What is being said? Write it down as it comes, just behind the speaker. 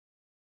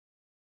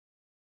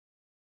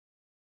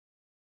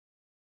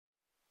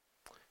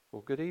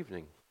Well, good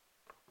evening.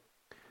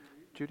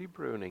 Judy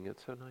Bruning,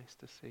 it's so nice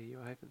to see you.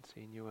 I haven't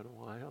seen you in a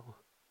while.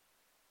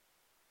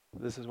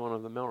 This is one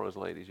of the Melrose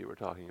ladies you were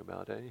talking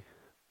about, eh?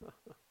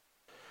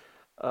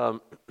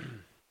 Um,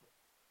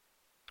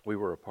 we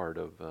were a part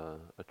of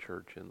a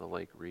church in the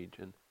Lake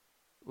region,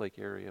 Lake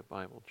Area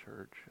Bible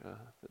Church,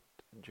 that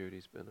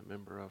Judy's been a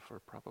member of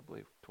for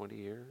probably 20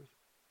 years,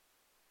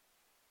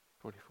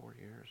 24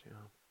 years,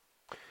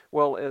 yeah.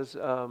 Well, as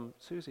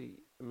Susie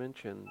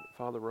mentioned,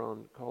 Father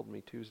Ron called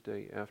me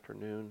Tuesday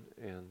afternoon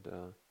and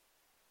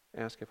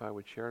asked if I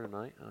would share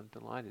tonight. I'm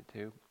delighted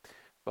to.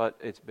 But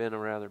it's been a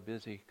rather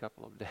busy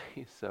couple of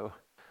days, so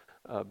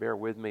bear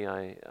with me.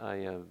 I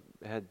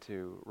had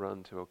to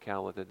run to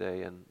Ocala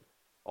today, and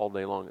all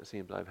day long it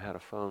seems I've had a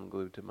phone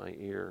glued to my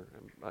ear.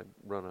 I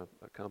run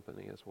a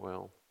company as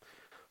well.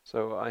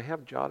 So I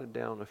have jotted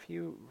down a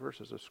few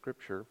verses of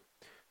Scripture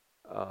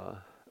uh,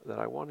 that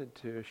I wanted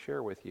to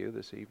share with you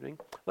this evening.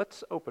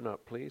 Let's open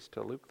up, please,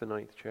 to Luke, the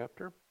 9th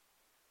chapter.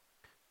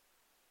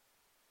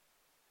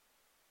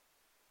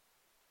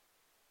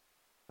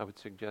 I would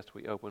suggest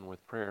we open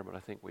with prayer, but I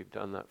think we've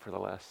done that for the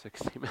last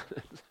 60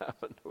 minutes,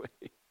 haven't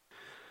we?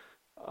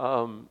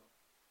 Um,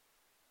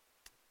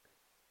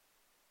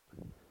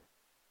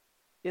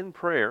 in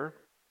prayer,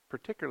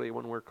 particularly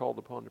when we're called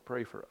upon to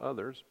pray for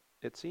others,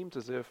 it seems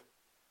as if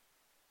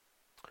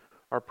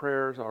our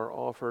prayers are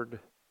offered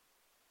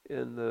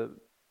in the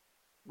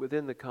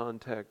within the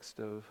context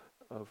of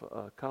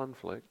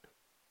conflict,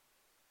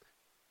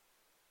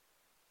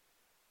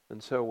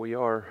 and so we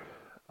are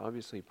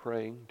obviously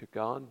praying to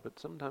God, but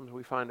sometimes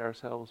we find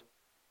ourselves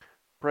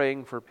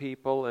praying for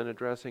people and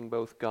addressing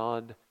both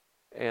God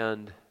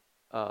and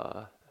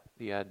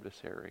the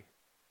adversary,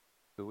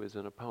 who is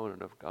an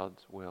opponent of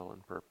God's will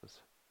and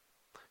purpose.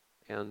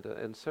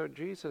 And so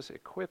Jesus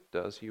equipped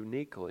us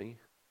uniquely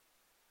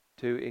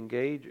to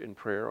engage in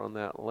prayer on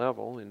that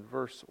level. In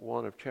verse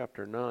 1 of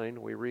chapter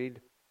 9, we read,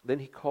 "Then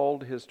he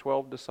called his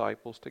 12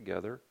 disciples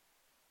together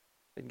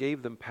and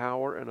gave them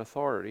power and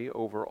authority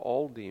over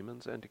all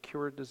demons and to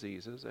cure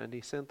diseases, and he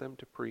sent them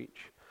to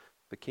preach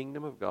the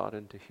kingdom of God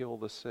and to heal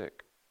the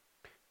sick."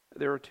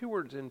 There are two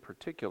words in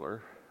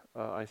particular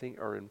I think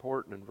are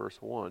important in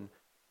verse 1,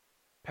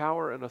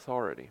 power and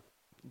authority.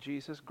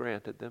 Jesus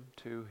granted them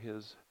to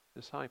his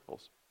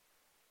disciples.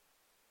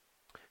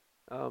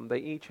 They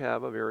each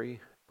have a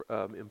very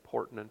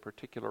important and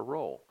particular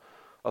role.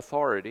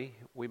 Authority,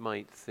 we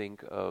might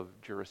think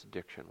of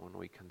jurisdiction when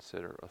we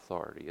consider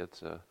authority.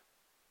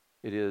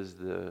 It is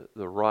the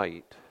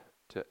right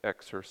to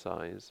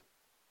exercise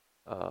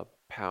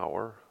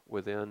power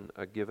within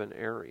a given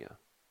area.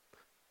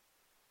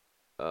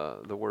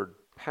 The word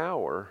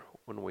power,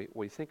 when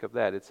we think of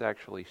that, it's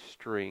actually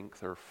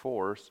strength or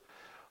force.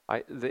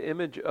 The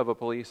image of a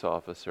police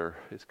officer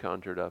is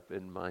conjured up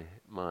in my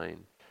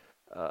mind.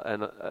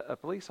 And a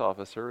police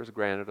officer is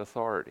granted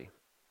authority.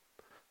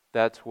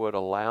 That's what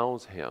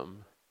allows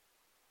him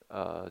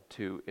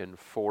to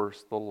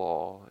enforce the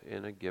law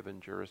in a given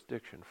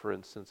jurisdiction. For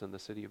instance, in the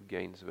city of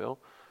Gainesville,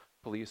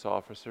 police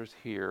officers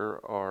here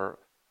are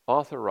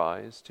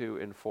authorized to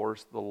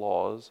enforce the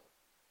laws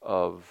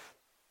of,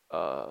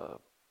 uh,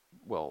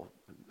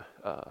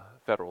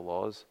 federal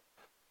laws,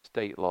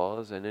 state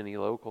laws, and any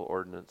local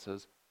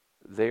ordinances.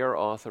 They are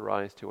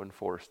authorized to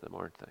enforce them,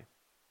 aren't they?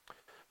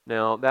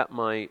 Now, that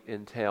might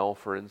entail,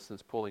 for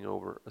instance, pulling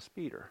over a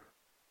speeder.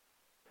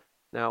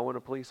 Now, when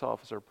a police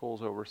officer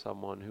pulls over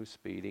someone who's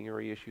speeding or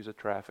he issues a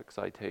traffic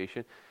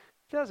citation,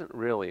 he doesn't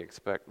really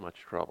expect much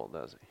trouble,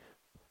 does he?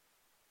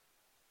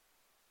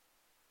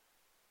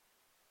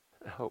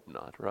 I hope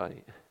not,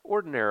 right?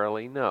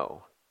 Ordinarily,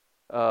 no.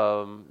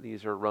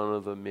 These are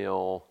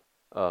run-of-the-mill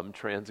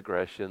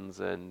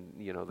transgressions, and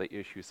they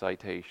issue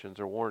citations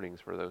or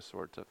warnings for those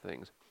sorts of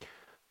things.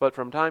 But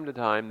from time to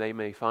time, they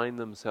may find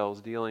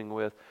themselves dealing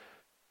with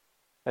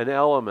an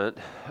element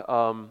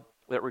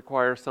that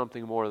requires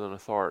something more than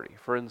authority.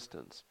 For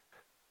instance,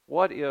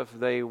 what if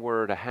they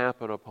were to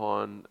happen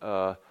upon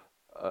uh,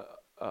 uh,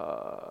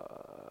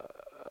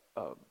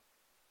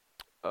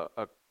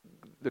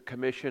 the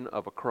commission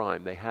of a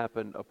crime? They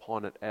happened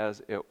upon it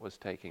as it was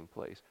taking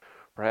place.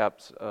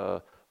 Perhaps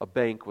a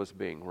bank was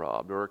being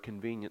robbed or a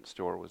convenience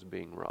store was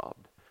being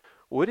robbed.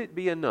 Would it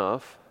be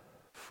enough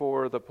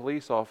for the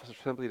police officer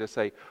simply to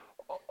say,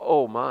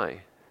 "Oh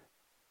my,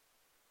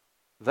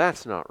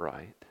 that's not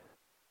right"?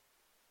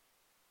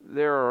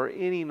 There are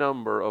any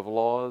number of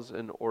laws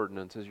and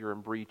ordinances you're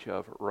in breach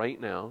of right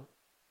now.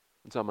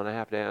 And so I'm going to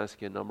have to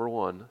ask you, number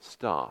one,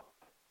 stop.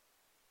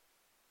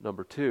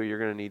 Number two, you're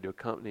going to need to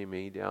accompany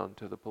me down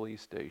to the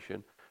police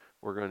station.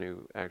 We're going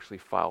to actually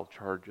file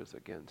charges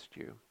against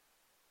you.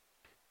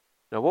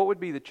 Now, what would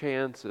be the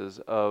chances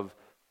of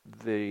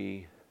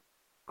the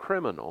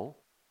criminal,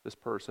 this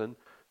person,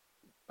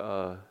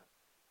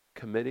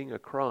 committing a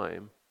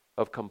crime,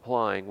 of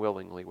complying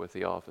willingly with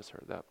the officer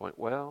at that point?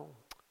 Well,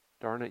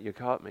 darn it, you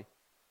caught me.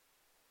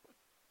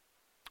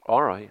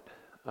 All right.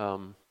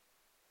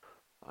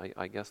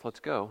 I guess let's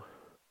go.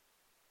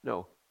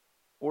 No.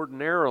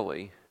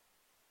 Ordinarily,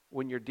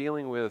 when you're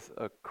dealing with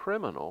a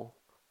criminal,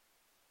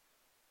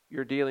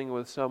 you're dealing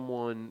with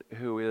someone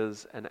who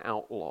is an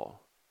outlaw.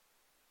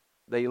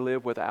 They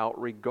live without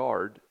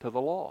regard to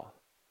the law.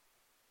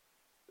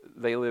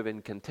 They live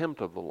in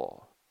contempt of the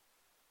law.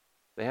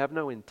 They have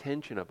no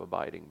intention of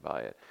abiding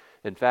by it.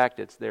 In fact,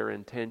 it's their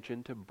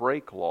intention to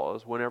break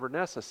laws whenever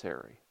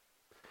necessary.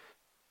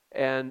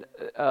 And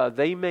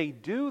they may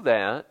do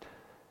that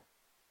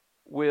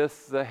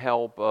with the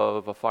help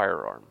of a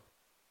firearm,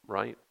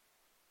 right?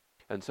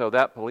 And so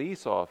that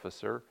police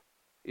officer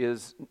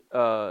is,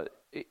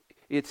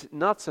 it's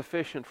not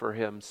sufficient for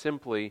him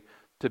simply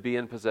to be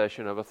in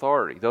possession of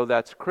authority, though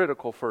that's a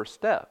critical first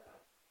step.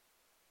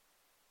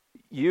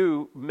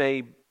 You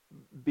may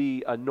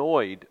be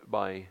annoyed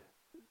by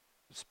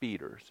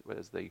speeders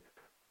as they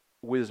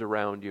whiz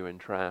around you in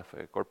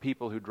traffic, or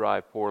people who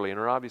drive poorly and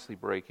are obviously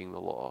breaking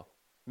the law.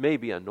 May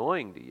be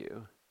annoying to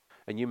you,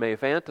 and you may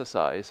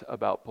fantasize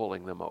about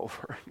pulling them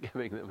over and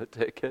giving them a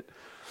ticket,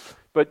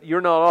 but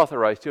you're not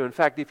authorized to. In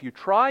fact, if you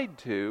tried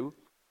to,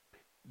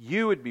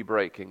 you would be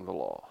breaking the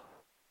law.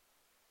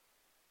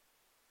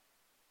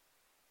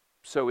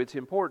 So it's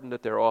important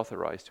that they're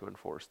authorized to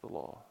enforce the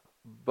law.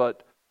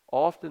 But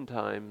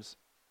oftentimes,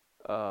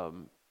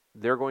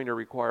 they're going to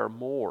require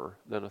more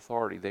than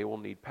authority. They will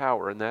need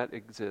power, and that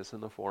exists in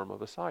the form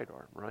of a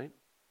sidearm, right?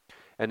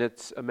 And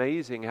it's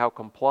amazing how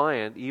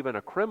compliant even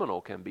a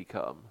criminal can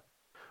become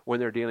when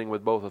they're dealing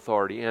with both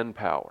authority and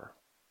power.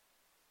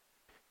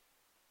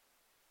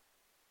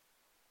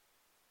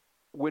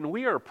 When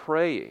we are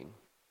praying,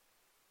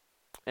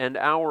 and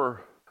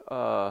our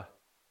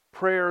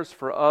prayers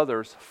for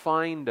others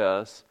find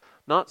us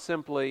not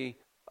simply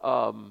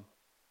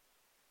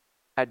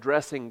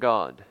addressing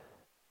God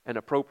and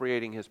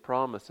appropriating His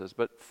promises,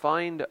 but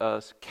find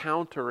us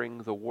countering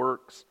the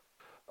works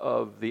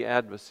of the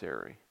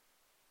adversary,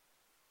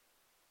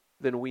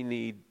 then we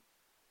need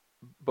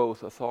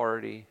both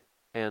authority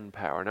and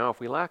power. Now, if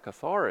we lack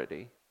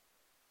authority,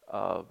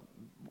 our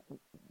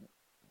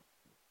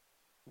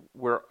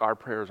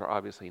prayers are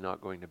obviously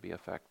not going to be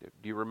effective.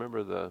 Do you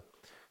remember the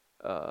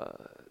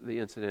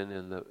incident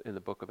in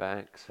the book of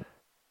Acts,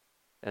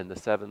 and the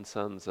 7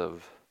 sons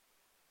of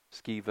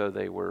Sceva?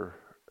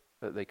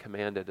 They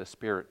commanded a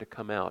spirit to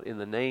come out in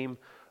the name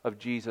of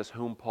Jesus,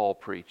 whom Paul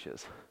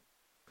preaches.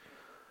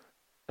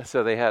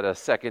 So they had a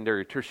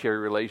secondary, tertiary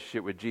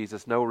relationship with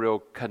Jesus, no real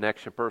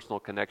connection, personal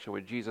connection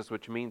with Jesus,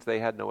 which means they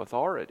had no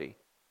authority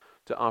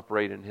to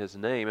operate in His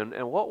name.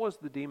 And what was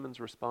the demon's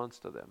response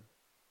to them?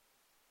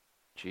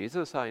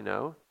 Jesus, I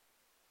know.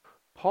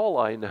 Paul,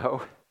 I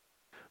know.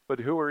 But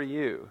who are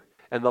you?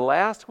 And the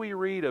last we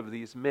read of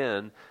these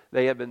men,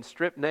 they have been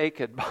stripped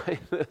naked by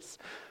this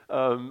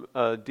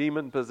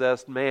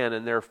demon-possessed man,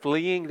 and they're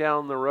fleeing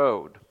down the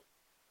road.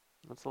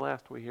 That's the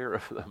last we hear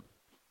of them.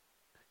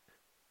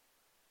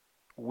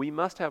 We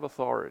must have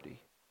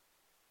authority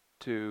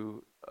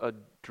to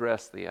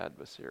address the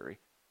adversary,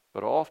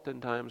 but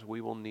oftentimes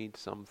we will need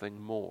something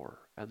more,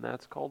 and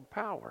that's called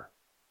power.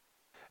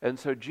 And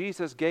so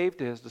Jesus gave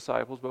to His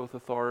disciples both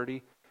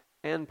authority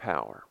and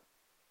power.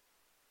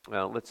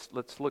 Well,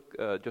 let's look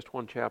just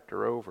one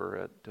chapter over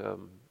at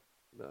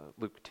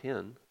Luke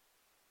 10.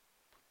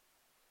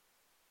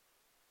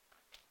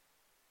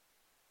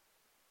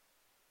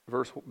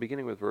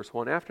 Beginning with verse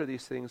 1. After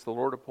these things the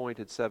Lord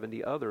appointed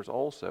 70 others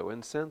also,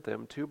 and sent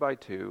them 2 by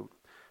 2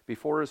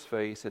 before His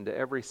face into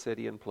every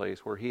city and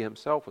place where He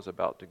Himself was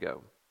about to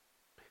go.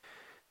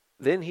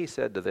 Then He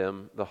said to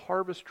them, "The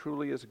harvest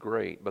truly is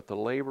great, but the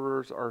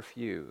laborers are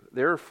few.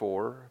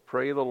 Therefore,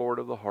 pray the Lord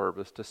of the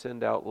harvest to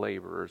send out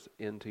laborers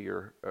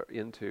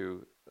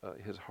into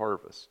His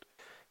harvest."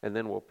 And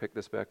then we'll pick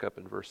this back up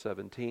in verse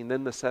 17.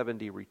 Then the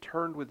 70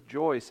 returned with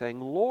joy, saying,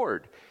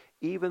 "Lord,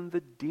 even the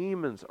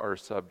demons are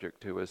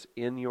subject to us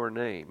in your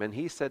name." And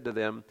He said to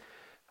them,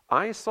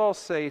 "I saw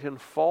Satan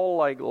fall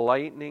like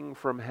lightning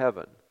from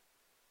heaven.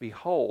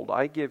 Behold,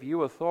 I give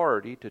you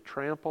authority to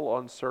trample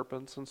on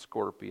serpents and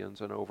scorpions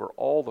and over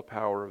all the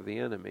power of the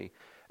enemy,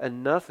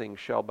 and nothing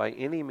shall by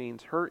any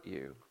means hurt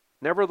you.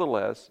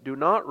 Nevertheless, do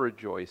not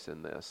rejoice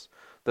in this,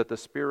 that the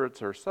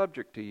spirits are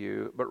subject to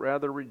you, but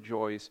rather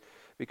rejoice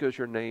because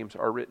your names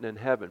are written in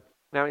heaven."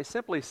 Now, He's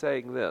simply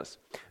saying this.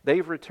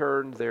 They've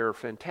returned. They're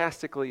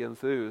fantastically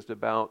enthused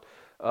about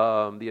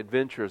the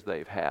adventures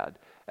they've had.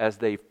 As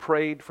they've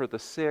prayed for the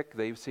sick,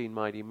 they've seen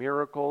mighty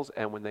miracles.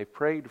 And when they've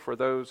prayed for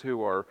those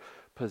who are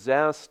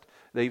possessed,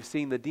 they've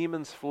seen the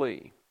demons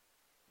flee.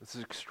 This is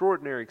an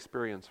extraordinary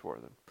experience for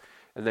them.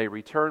 And they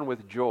return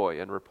with joy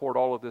and report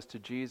all of this to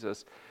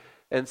Jesus.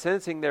 And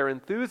sensing their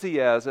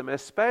enthusiasm,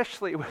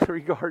 especially with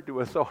regard to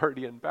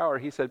authority and power,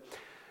 He said,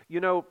 "You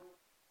know,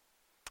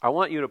 I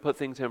want you to put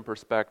things in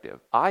perspective.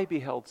 I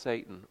beheld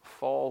Satan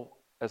fall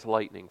as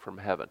lightning from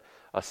heaven,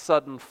 a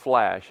sudden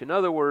flash." In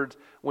other words,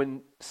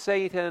 when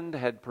Satan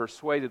had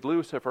persuaded,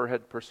 Lucifer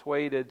had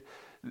persuaded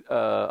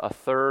a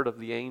third of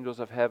the angels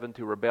of heaven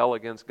to rebel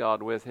against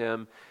God with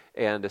him,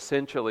 and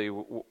essentially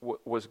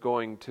was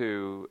going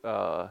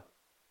to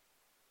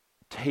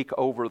take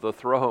over the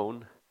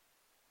throne,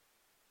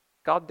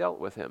 God dealt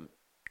with him.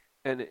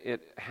 And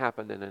it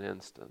happened in an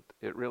instant.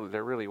 There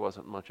really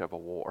wasn't much of a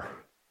war.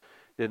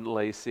 didn't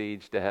lay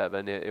siege to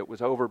heaven. It was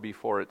over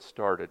before it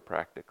started,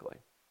 practically.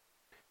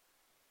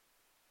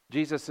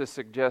 Jesus is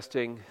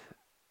suggesting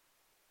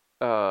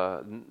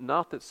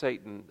not that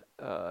Satan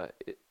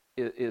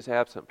is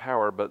absent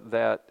power, but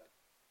that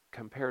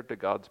compared to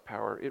God's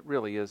power, it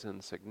really is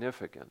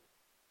insignificant.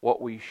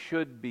 What we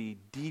should be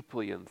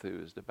deeply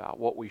enthused about,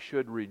 what we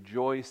should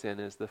rejoice in,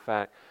 is the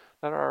fact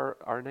that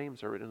our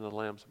names are written in the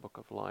Lamb's Book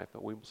of Life,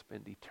 that we will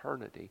spend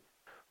eternity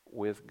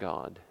with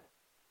God.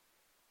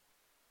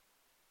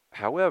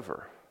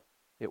 However,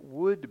 it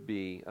would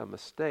be a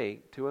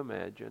mistake to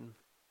imagine,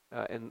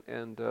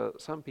 and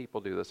some people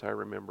do this. I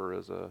remember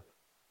as a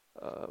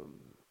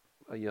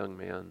young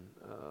man,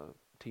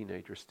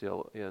 teenager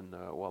still,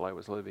 while I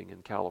was living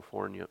in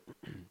California,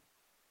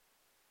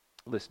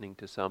 listening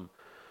to some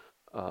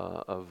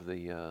of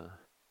the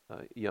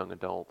young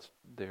adults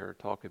there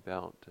talk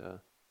about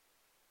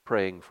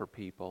praying for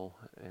people,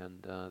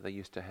 and they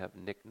used to have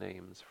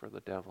nicknames for the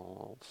devil,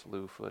 old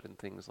Slewfoot and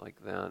things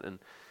like that,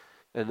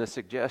 and the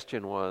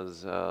suggestion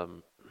was,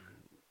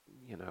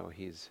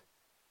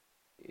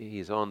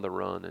 he's on the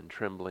run and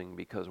trembling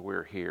because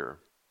we're here.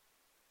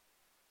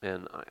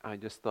 And I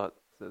just thought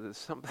that there's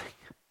something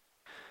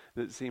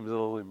that seems a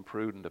little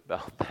imprudent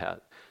about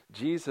that.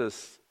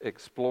 Jesus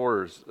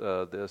explores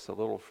this a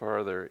little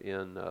farther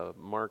in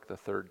Mark, the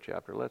 3rd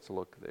chapter. Let's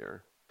look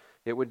there.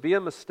 It would be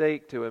a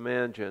mistake to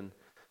imagine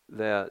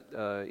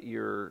that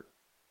you're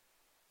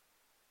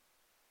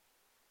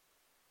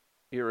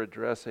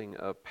addressing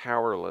a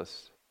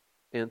powerless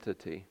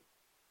entity.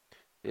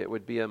 It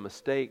would be a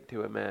mistake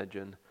to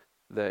imagine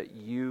that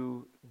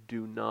you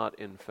do not,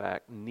 in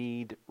fact,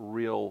 need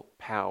real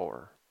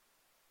power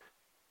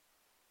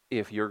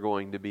if you're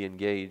going to be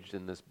engaged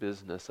in this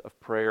business of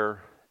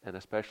prayer, and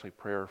especially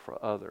prayer for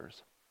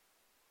others.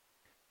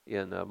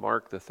 In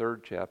Mark, the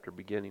 3rd chapter,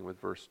 beginning with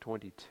verse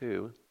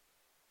 22,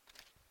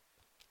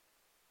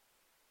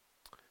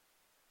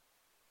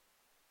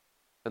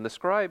 and the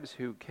scribes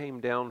who came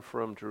down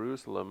from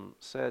Jerusalem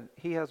said,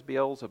 "He has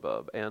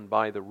Beelzebub, and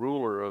by the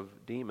ruler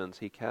of demons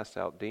he casts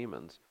out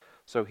demons."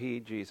 So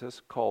he, Jesus,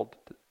 called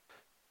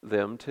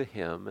them to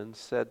him and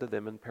said to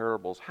them in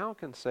parables, "How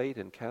can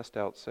Satan cast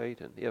out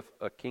Satan? If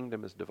a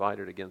kingdom is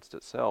divided against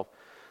itself,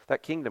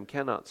 that kingdom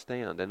cannot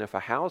stand. And if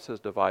a house is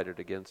divided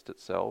against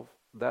itself,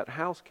 that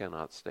house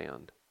cannot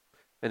stand.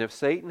 And if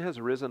Satan has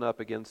risen up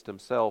against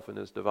himself and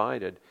is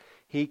divided,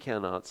 he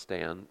cannot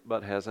stand,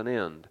 but has an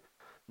end.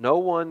 No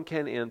one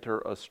can enter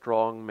a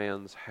strong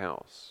man's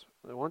house."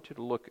 I want you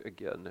to look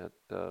again at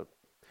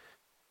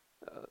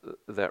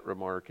that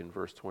remark in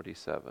verse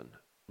 27.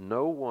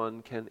 No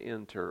one can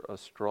enter a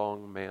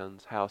strong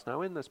man's house.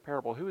 Now, in this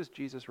parable, who is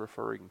Jesus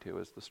referring to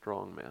as the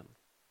strong man?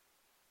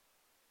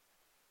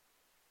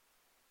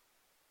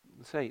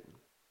 Satan.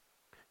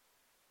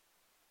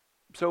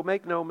 So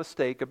make no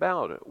mistake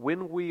about it.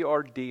 When we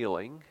are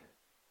dealing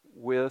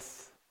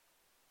with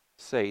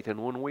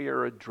Satan, when we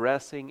are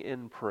addressing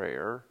in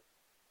prayer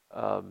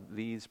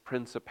these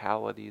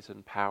principalities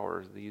and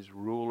powers, these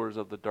rulers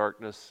of the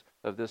darkness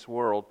of this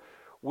world,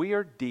 we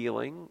are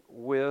dealing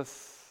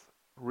with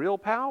real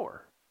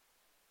power.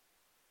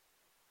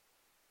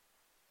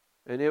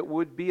 And it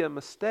would be a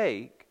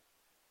mistake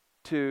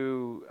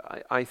to,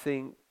 I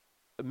think,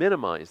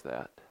 minimize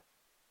that.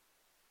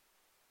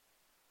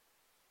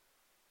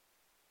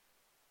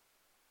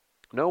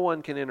 No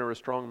one can enter a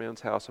strong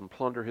man's house and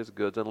plunder his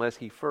goods unless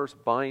he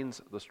first binds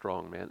the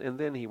strong man, and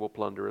then he will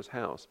plunder his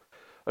house.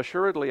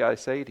 Assuredly, I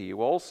say to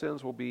you, all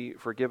sins will be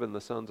forgiven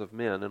the sons of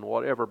men, and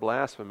whatever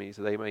blasphemies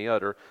they may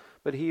utter.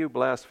 But he who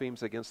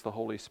blasphemes against the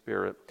Holy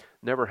Spirit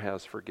never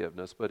has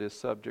forgiveness, but is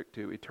subject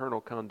to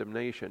eternal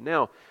condemnation.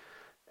 Now,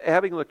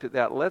 having looked at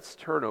that, let's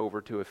turn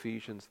over to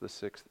Ephesians, the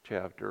 6th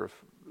chapter,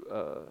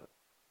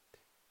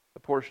 a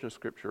portion of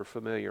Scripture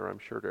familiar, I'm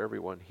sure, to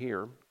everyone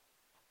here.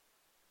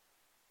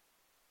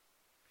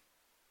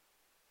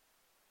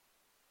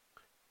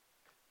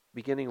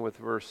 Beginning with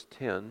verse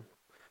 10.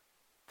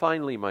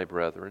 Finally, my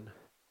brethren,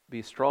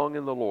 be strong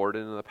in the Lord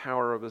and in the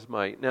power of his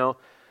might. Now,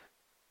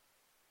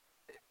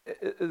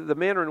 the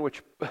manner in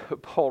which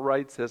Paul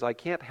writes this, I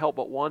can't help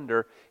but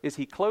wonder, is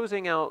he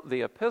closing out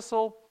the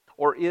epistle,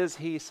 or is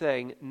he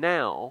saying,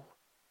 now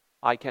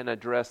I can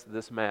address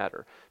this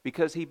matter?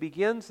 Because he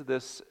begins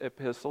this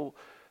epistle,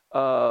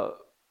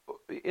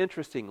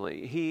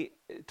 interestingly, he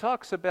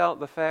talks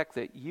about the fact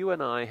that you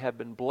and I have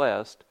been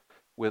blessed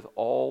with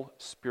all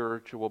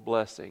spiritual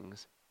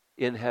blessings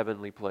in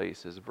heavenly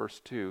places,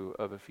 verse 2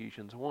 of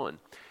Ephesians 1.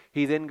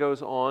 He then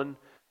goes on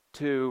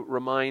to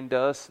remind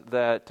us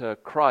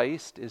that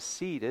Christ is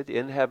seated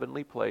in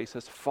heavenly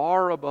places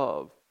far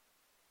above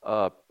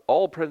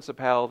all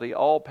principality,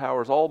 all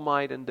powers, all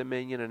might and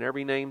dominion, and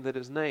every name that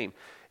is named.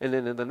 And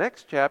then in the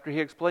next chapter,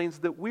 he explains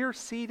that we're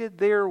seated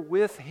there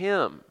with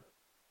him.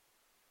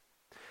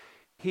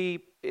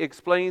 He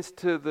explains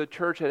to the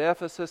church at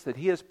Ephesus that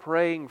he is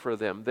praying for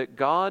them, that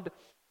God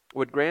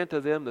would grant to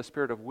them the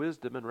spirit of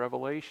wisdom and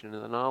revelation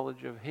and the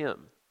knowledge of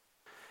him.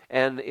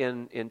 And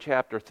in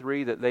chapter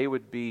 3, that they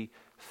would be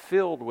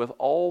filled with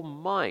all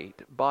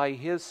might by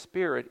His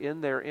Spirit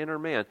in their inner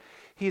man.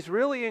 He's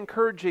really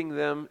encouraging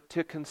them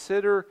to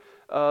consider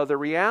the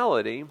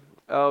reality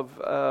of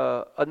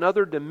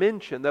another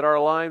dimension that our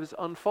lives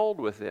unfold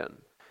within.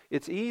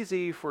 It's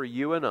easy for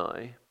you and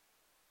I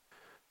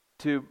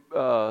to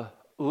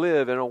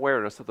live in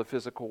awareness of the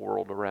physical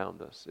world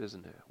around us,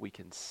 isn't it? We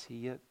can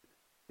see it.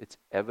 It's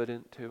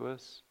evident to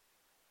us.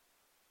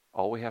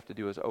 All we have to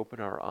do is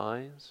open our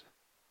eyes,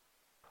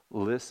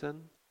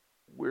 listen.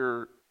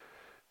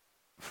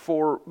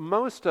 For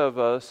most of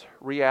us,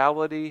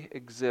 reality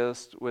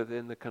exists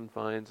within the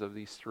confines of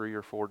these 3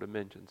 or 4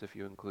 dimensions, if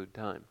you include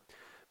time.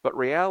 But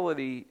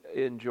reality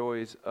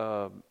enjoys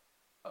a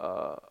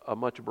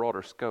much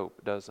broader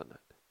scope, doesn't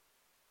it?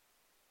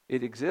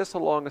 It exists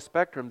along a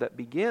spectrum that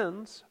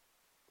begins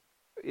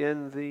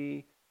in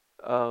the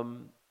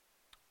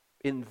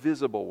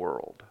invisible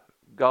world.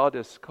 God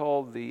is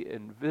called the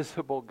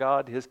invisible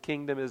God. His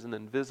kingdom is an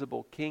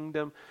invisible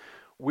kingdom.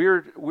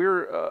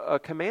 We're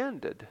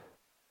commanded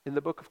in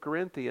the book of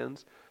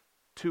Corinthians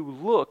to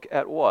look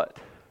at what?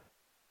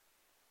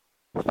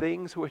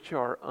 Things which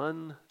are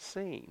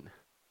unseen.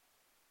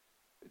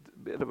 It's a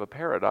bit of a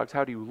paradox.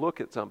 How do you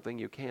look at something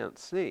you can't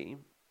see?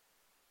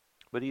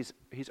 But he's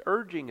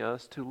urging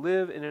us to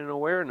live in an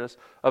awareness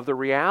of the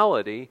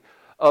reality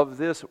of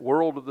this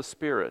world of the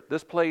Spirit,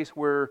 this place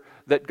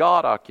that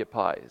God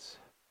occupies.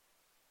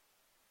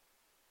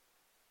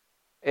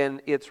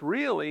 And it's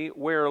really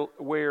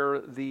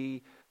where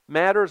the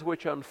matters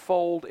which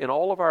unfold in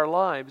all of our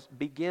lives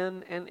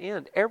begin and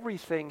end.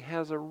 Everything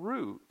has a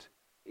root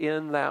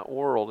in that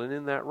world and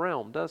in that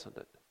realm, doesn't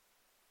it?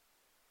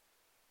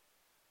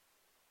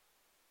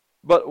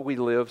 But we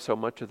live so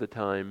much of the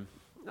time,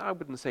 I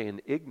wouldn't say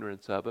in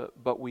ignorance of it,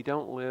 but we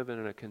don't live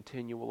in a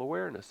continual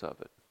awareness of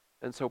it.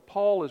 And so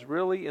Paul is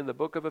really, in the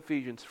book of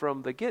Ephesians,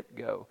 from the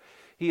get-go,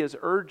 he is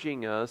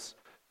urging us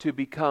to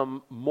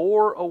become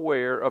more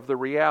aware of the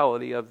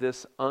reality of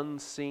this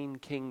unseen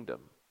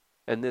kingdom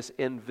and this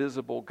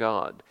invisible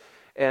God.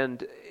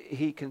 And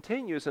he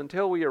continues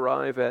until we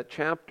arrive at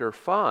chapter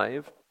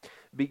 5,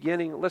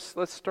 beginning, let's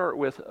start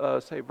with,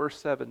 say, verse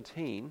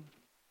 17.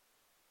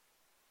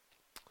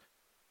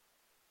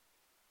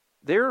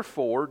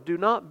 Therefore, do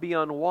not be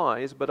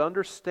unwise, but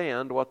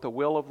understand what the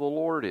will of the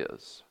Lord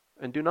is.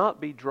 And do not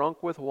be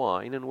drunk with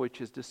wine, in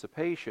which is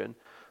dissipation,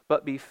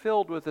 but be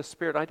filled with the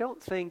Spirit. I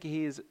don't think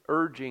he's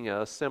urging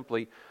us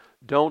simply,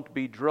 don't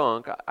be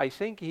drunk. I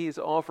think he's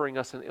offering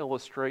us an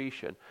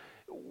illustration.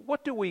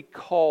 What do we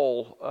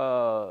call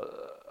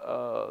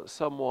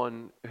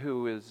someone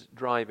who is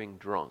driving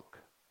drunk?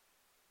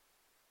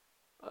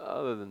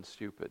 Other than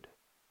stupid.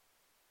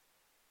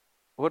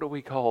 What do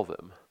we call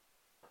them?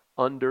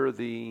 Under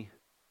the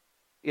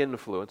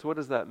influence. What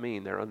does that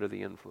mean? They're under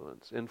the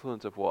influence.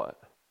 Influence of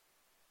what?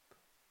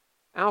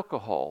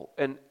 Alcohol.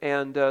 And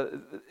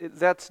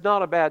that's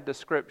not a bad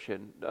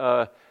description.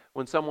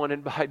 When someone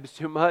imbibes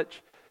too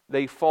much,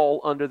 they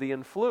fall under the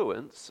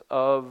influence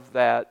of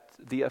the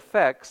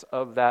effects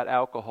of that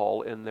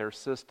alcohol in their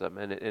system.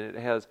 And it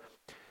has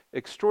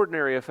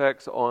extraordinary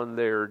effects on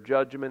their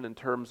judgment in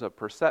terms of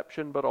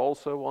perception, but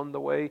also on the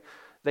way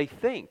they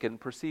think and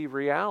perceive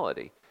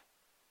reality.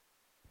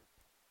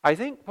 I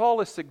think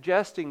Paul is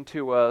suggesting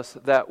to us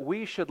that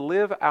we should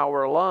live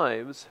our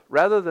lives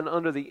rather than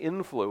under the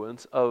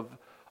influence of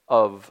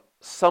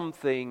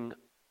something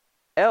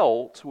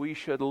else. We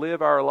should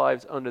live our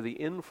lives under the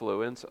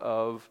influence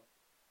of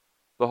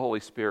the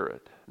Holy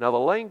Spirit. Now, the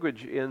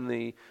language in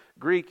the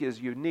Greek is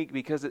unique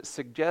because it's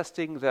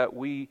suggesting that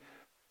we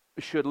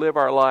should live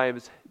our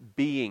lives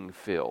being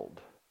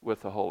filled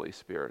with the Holy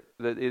Spirit.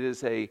 That it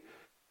is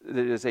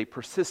a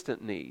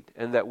persistent need,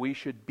 and that we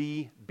should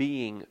be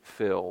being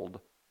filled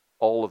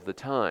all of the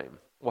time.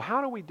 Well,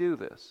 how do we do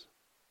this?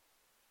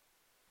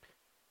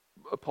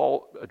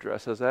 Paul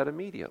addresses that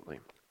immediately.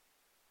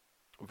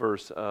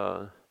 Verse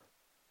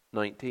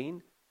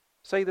 19.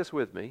 Say this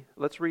with me.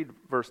 Let's read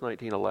verse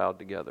 19 aloud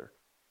together.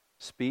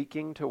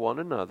 Speaking to one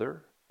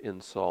another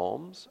in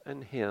psalms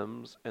and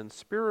hymns and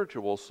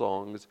spiritual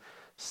songs,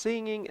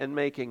 singing and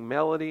making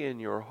melody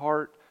in your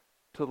heart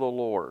to the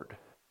Lord.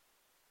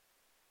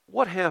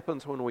 What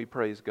happens when we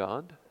praise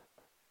God?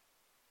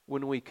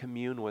 When we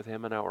commune with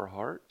Him in our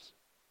hearts?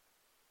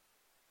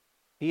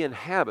 He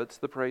inhabits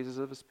the praises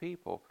of His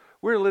people.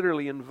 We're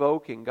literally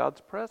invoking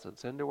God's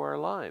presence into our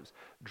lives.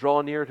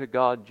 Draw near to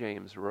God,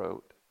 James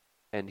wrote,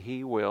 and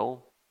He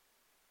will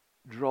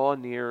draw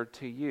near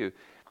to you.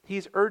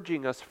 He's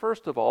urging us,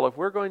 first of all, if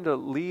we're going to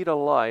lead a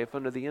life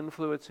under the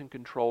influence and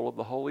control of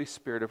the Holy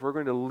Spirit, if we're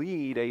going to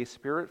lead a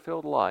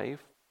Spirit-filled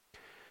life,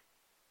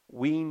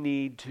 we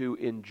need to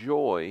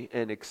enjoy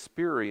and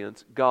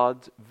experience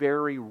God's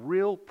very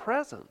real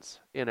presence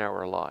in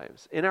our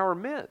lives, in our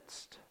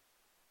midst.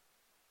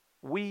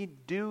 We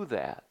do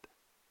that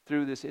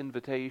through this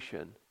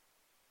invitation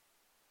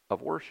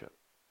of worship.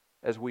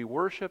 As we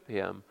worship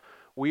Him,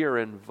 we are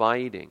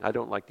inviting, I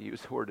don't like to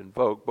use the word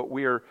invoke, but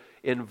we are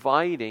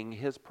inviting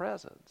His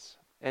presence.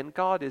 And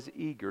God is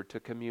eager to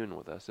commune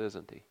with us,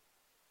 isn't He?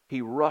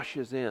 He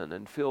rushes in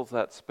and fills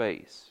that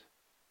space.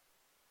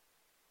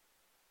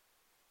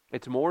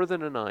 It's more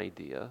than an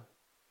idea.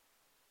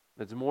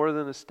 It's more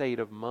than a state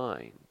of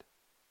mind.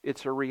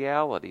 It's a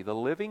reality. The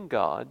living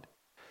God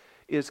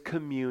is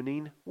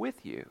communing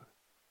with you.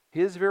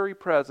 His very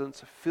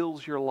presence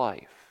fills your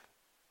life.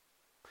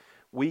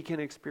 We can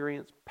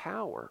experience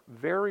power,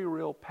 very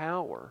real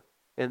power,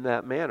 in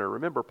that manner.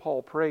 Remember,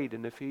 Paul prayed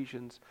in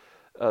Ephesians,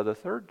 the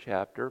 3rd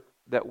chapter,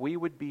 that we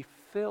would be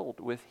filled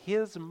with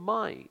His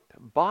might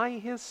by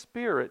His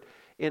Spirit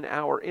in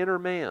our inner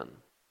man.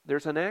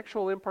 There's an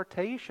actual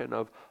impartation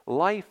of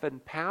life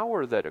and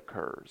power that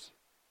occurs.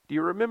 Do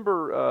you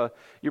remember,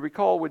 you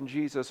recall when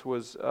Jesus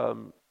was,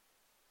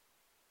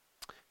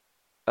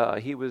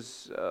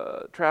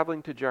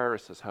 traveling to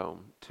Jairus'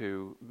 home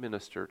to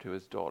minister to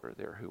his daughter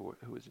there who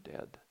was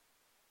dead,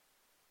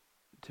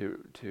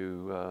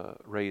 to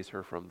raise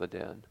her from the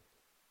dead.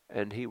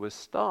 And he was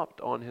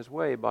stopped on his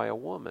way by a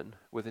woman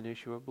with an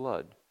issue of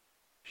blood.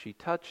 She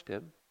touched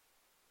him,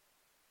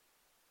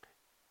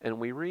 and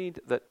we read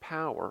that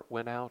power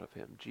went out of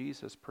him.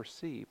 Jesus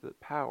perceived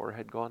that power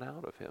had gone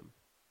out of him.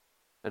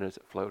 And as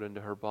it flowed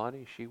into her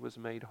body, she was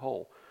made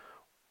whole.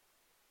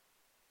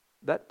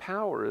 That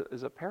power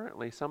is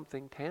apparently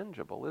something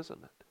tangible,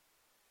 isn't it?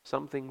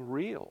 Something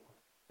real.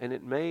 And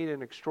it made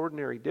an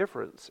extraordinary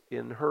difference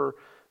in her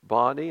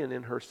body and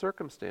in her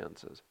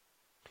circumstances.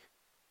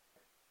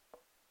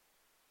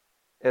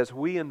 As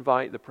we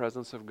invite the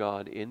presence of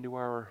God into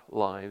our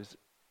lives,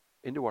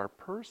 into our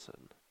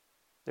person,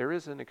 there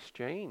is an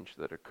exchange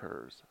that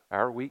occurs.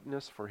 Our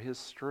weakness for His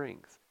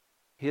strength,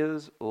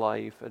 His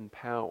life and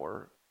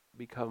power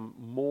become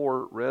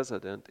more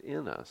resident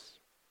in us.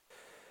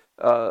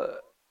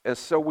 And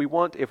so we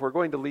want, if we're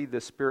going to lead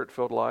this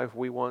Spirit-filled life,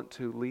 we want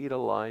to lead a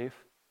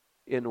life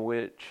in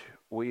which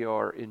we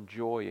are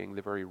enjoying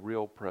the very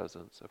real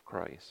presence of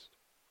Christ.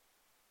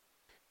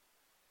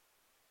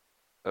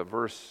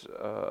 Verse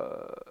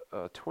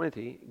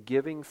 20,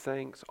 giving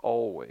thanks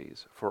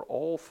always for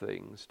all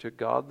things to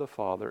God the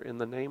Father in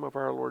the name of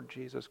our Lord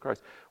Jesus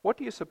Christ. What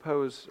do you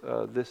suppose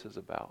this is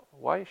about?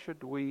 Why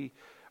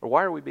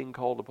are we being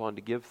called upon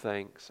to give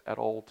thanks at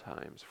all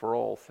times for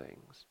all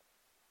things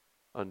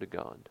unto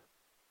God?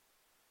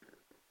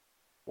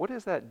 What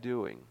is that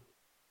doing?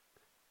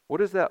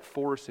 What is that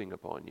forcing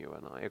upon you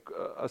and I?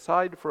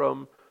 Aside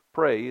from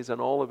praise and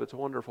all of its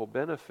wonderful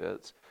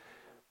benefits,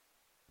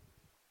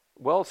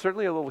 well,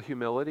 certainly a little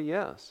humility,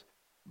 yes.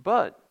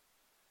 But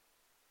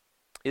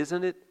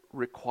isn't it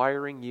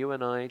requiring you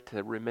and I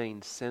to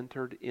remain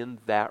centered in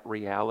that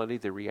reality,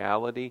 the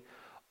reality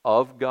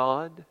of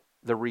God,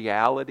 the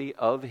reality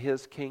of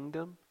His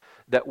kingdom?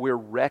 That we're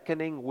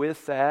reckoning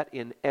with that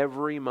in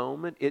every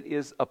moment. It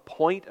is a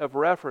point of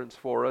reference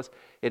for us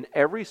in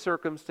every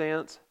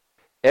circumstance,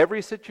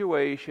 every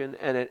situation,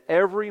 and at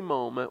every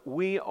moment.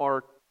 We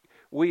are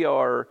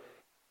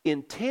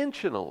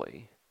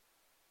intentionally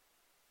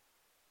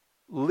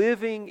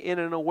living in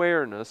an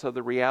awareness of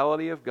the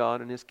reality of God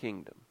and His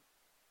kingdom.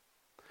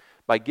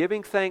 By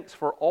giving thanks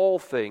for all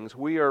things,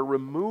 we are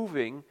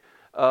removing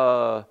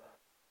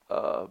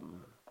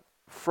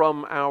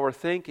from our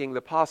thinking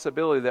the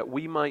possibility that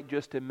we might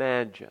just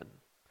imagine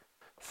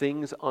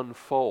things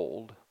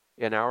unfold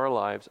in our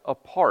lives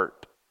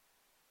apart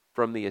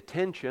from the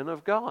attention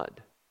of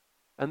God.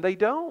 And they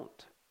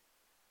don't.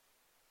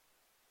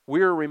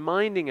 We are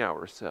reminding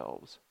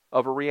ourselves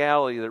of a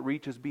reality that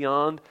reaches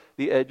beyond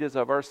the edges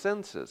of our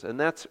senses. And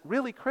that's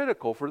really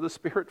critical for the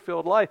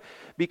Spirit-filled life,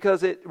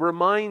 because it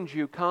reminds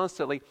you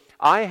constantly,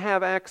 I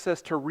have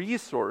access to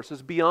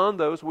resources beyond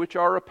those which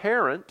are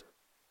apparent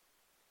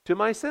to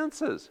my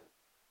senses.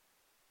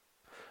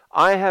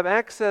 I have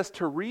access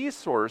to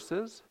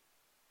resources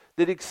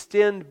that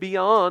extend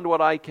beyond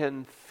what I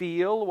can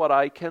feel, what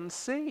I can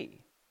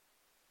see.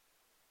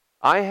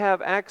 I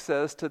have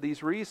access to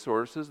these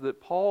resources that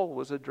Paul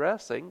was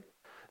addressing,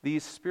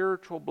 these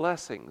spiritual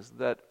blessings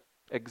that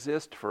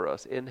exist for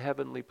us in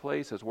heavenly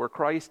places, where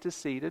Christ is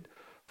seated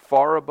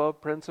far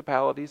above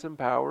principalities and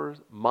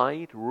powers,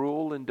 might,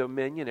 rule, and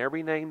dominion,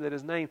 every name that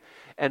is named,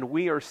 and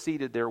we are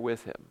seated there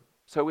with Him.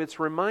 So it's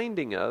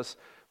reminding us,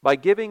 by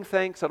giving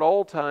thanks at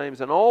all times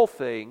and all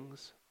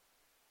things,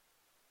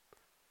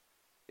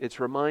 it's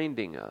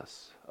reminding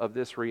us of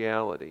this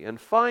reality. And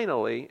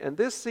finally, and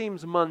this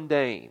seems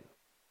mundane.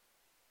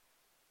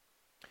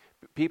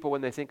 People,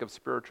 when they think of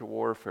spiritual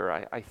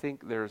warfare, I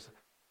think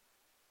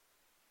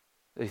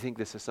they think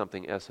this is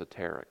something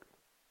esoteric.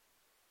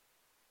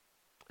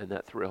 And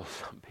that thrills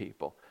some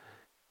people.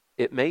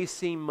 It may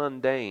seem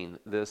mundane,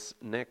 this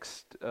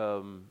next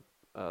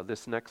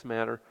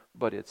matter,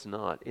 but it's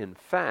not. In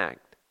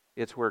fact,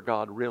 it's where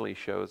God really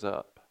shows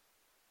up.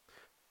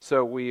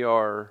 So we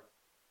are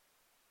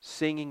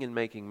singing and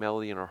making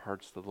melody in our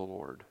hearts to the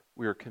Lord.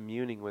 We are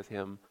communing with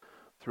Him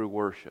through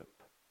worship.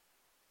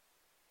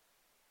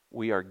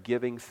 We are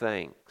giving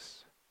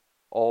thanks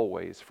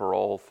always for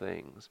all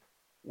things.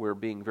 We're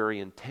being very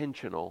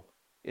intentional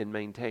in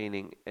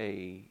maintaining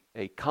a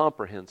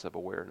comprehensive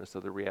awareness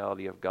of the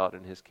reality of God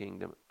and His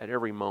kingdom at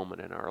every moment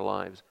in our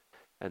lives.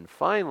 And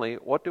finally,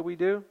 what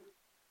do?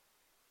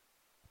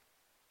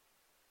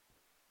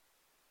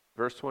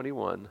 Verse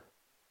 21,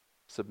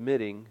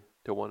 submitting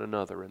to one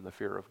another in the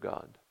fear of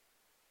God.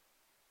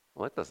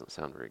 Well, that doesn't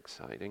sound very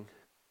exciting.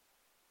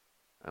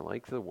 I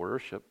like the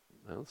worship.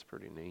 That's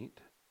pretty neat.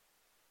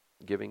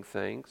 Giving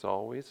thanks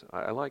always.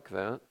 I like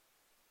that.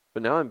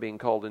 But now I'm being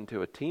called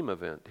into a team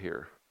event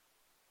here.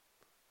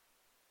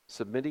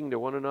 Submitting to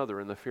one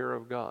another in the fear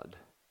of God.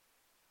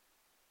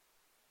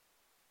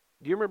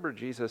 Do you remember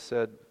Jesus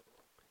said,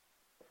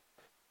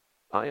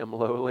 I am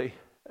lowly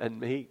and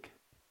meek?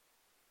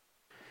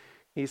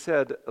 He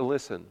said,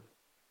 listen,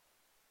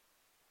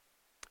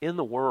 in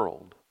the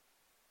world,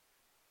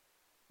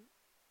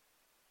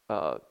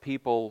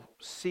 people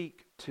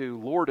seek to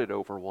lord it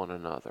over one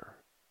another,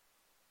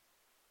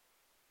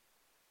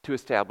 to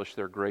establish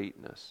their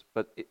greatness.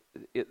 But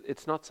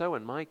it's not so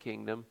in my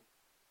kingdom.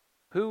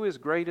 Who is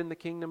great in the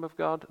kingdom of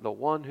God? The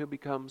one who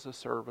becomes a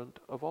servant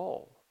of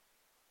all.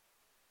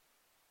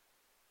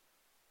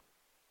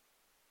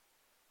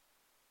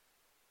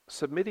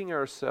 Submitting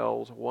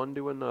ourselves one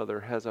to another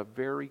plays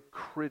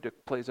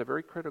a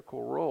very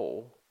critical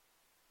role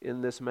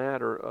in this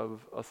matter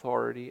of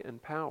authority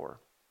and power.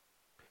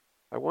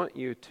 I want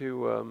you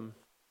to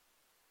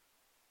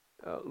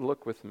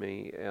look with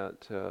me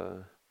at,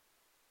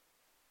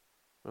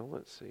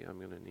 let's see, I'm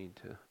going to need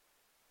to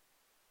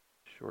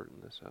shorten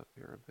this up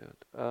here a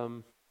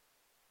bit.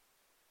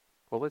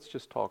 Let's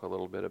just talk a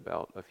little bit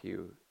about a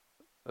few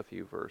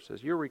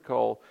verses. You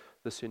recall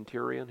the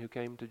centurion who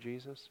came to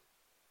Jesus?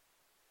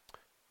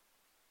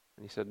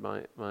 And he said,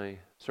 my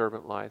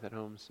servant lieth at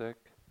home sick.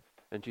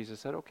 And Jesus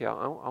said, okay,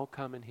 I'll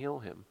come and heal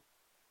him.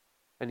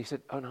 And he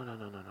said, oh, no,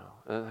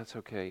 that's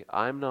okay.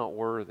 I'm not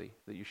worthy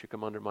that you should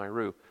come under my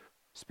roof.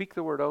 Speak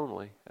the word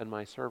only, and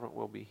my servant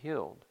will be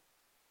healed.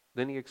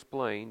 Then he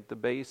explained the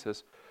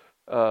basis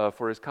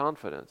for his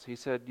confidence. He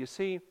said, you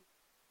see,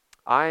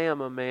 I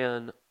am a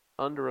man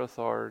under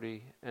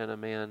authority and a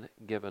man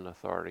given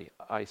authority.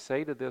 I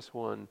say to this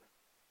one,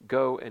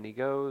 go, and he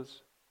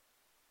goes.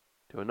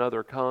 To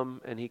another,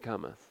 come, and he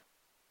cometh.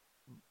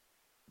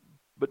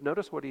 But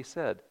notice what he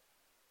said.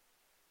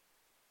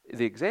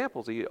 The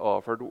examples he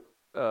offered,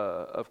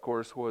 of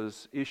course,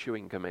 was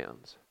issuing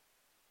commands.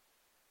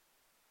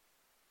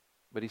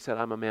 But he said,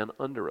 I'm a man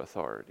under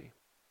authority,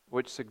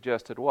 which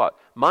suggested what?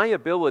 My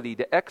ability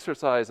to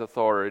exercise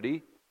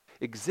authority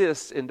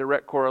exists in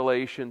direct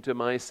correlation to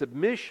my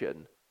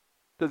submission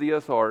to the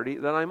authority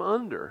that I'm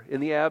under. In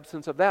the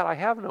absence of that, I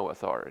have no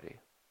authority.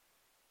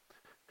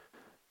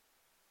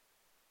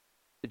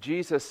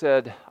 Jesus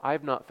said,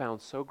 I've not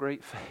found so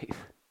great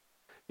faith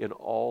in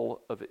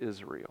all of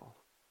Israel.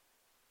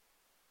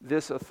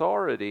 This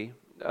authority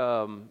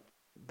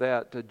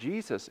that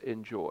Jesus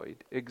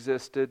enjoyed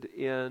existed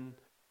in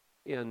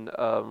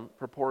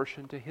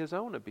proportion to his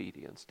own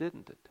obedience,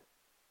 didn't it?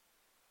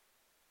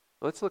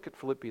 Let's look at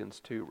Philippians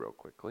 2 real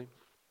quickly.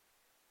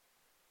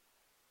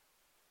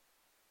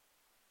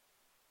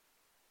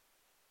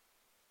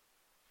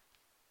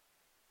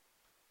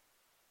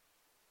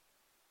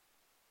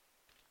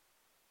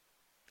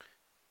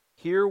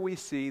 Here we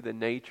see the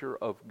nature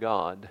of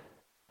God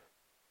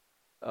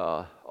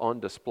on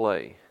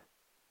display.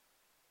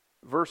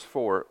 Verse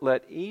 4,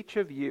 let each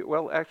of you,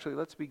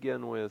 let's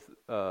begin with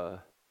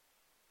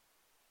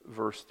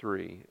verse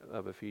 3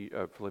 of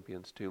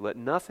Philippians 2. Let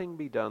nothing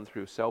be done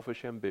through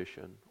selfish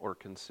ambition or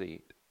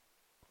conceit,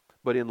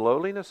 but in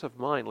lowliness of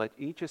mind let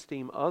each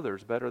esteem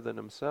others better than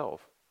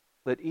himself.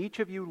 Let each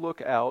of you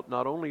look out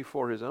not only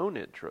for his own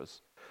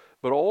interests,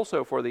 but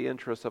also for the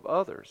interests of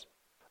others.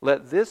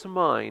 Let this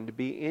mind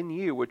be in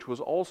you, which was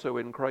also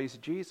in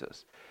Christ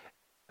Jesus,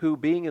 who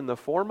being in the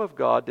form of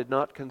God did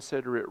not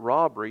consider it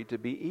robbery to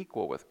be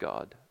equal with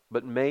God,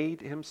 but made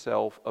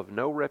himself of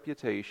no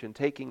reputation,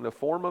 taking the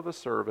form of a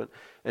servant,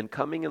 and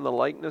coming in the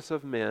likeness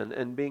of men,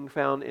 and being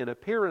found in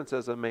appearance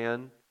as a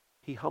man,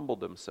 he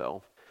humbled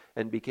himself,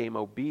 and became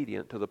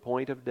obedient to the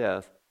point of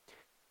death,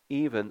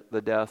 even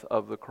the death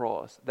of the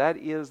cross. That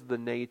is the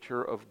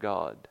nature of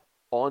God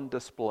on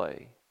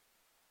display.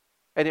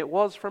 And it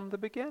was from the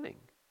beginning.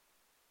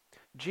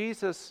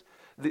 Jesus,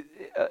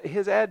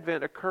 his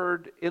advent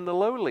occurred in the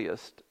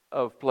lowliest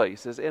of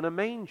places, in a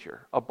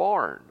manger, a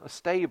barn, a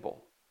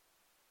stable,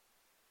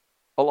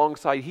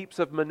 alongside heaps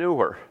of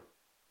manure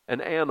and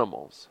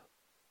animals.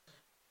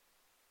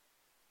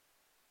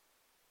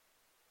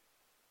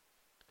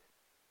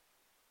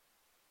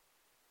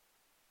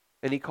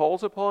 And he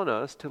calls upon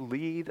us to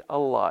lead a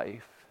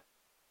life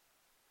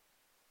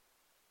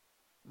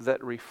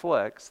that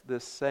reflects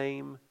this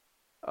same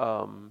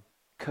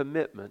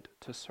commitment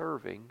to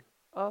serving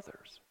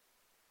others.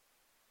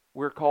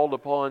 We're called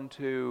upon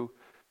to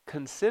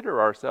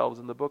consider ourselves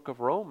in the book of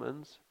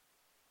Romans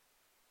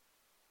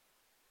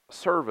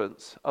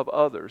servants of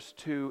others,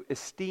 to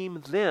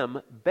esteem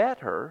them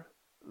better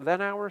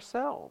than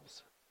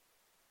ourselves.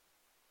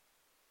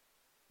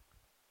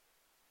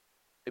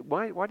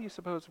 Why do you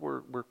suppose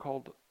we're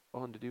called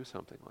on to do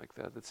something like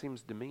that? That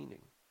seems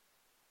demeaning.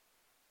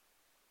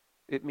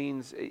 It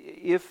means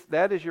if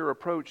that is your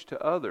approach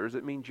to others,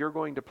 it means you're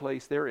going to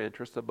place their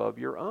interests above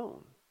your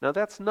own. Now,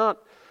 that's not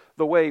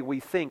the way we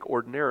think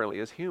ordinarily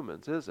as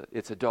humans, is it?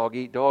 It's a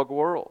dog-eat-dog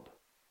world.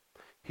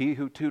 He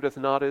who tooteth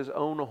not his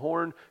own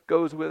horn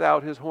goes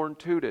without his horn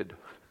tooted.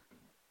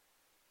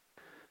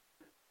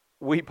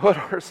 We put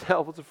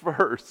ourselves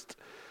first.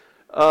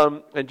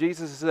 And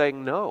Jesus is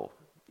saying, no,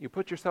 you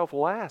put yourself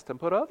last and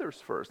put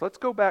others first. Let's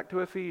go back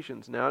to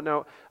Ephesians now.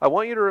 Now, I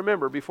want you to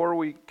remember, before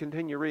we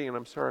continue reading, and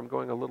I'm sorry I'm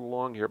going a little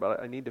long here,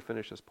 but I need to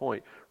finish this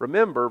point.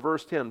 Remember,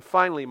 verse 10,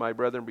 finally, my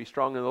brethren, be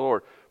strong in the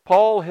Lord.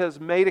 Paul has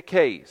made a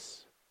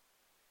case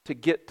to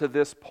get to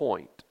this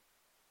point.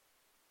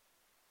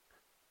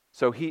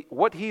 So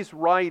what he's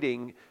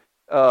writing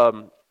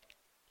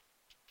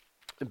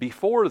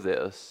before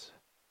this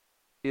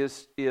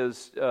is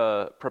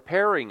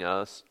preparing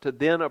us to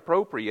then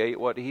appropriate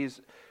what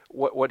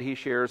he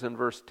shares in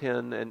verse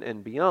 10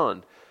 and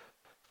beyond.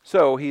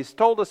 So he's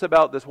told us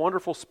about this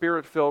wonderful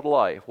Spirit-filled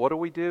life. What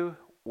do?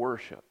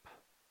 Worship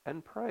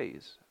and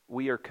praise.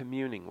 We are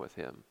communing with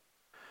Him.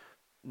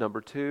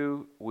 Number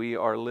 2, we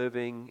are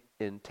living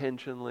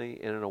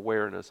intentionally in an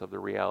awareness of the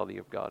reality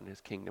of God and His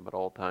kingdom at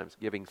all times,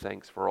 giving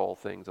thanks for all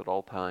things at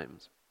all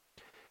times.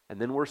 And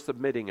then we're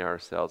submitting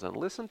ourselves. And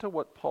listen to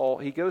what Paul,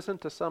 he goes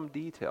into some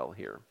detail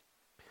here.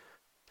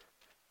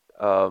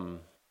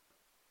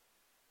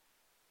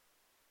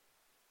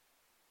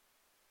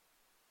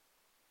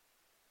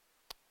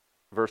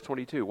 Verse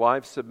 22,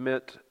 wives,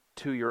 submit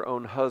to your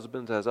own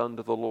husbands as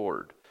unto the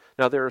Lord.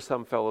 Now there are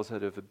some fellows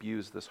that have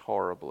abused this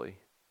horribly.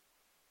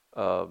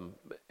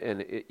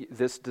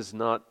 This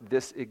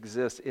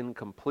exists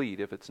incomplete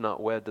if it's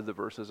not wed to the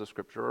verses of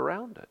Scripture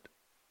around it.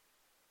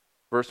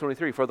 Verse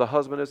 23, for the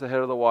husband is the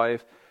head of the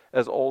wife,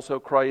 as also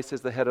Christ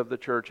is the head of the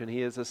church, and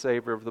He is the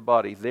Savior of the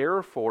body.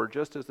 Therefore,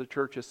 just as the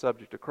church is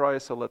subject to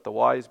Christ, so let the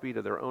wives be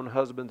to their own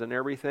husbands in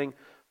everything.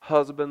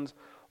 Husbands,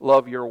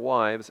 love your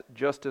wives,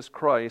 just as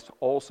Christ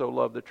also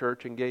loved the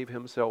church and gave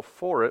Himself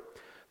for it,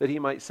 that He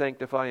might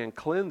sanctify and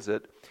cleanse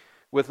it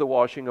with the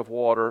washing of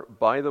water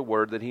by the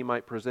word, that He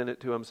might present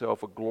it to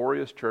Himself a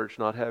glorious church,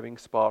 not having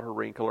spot or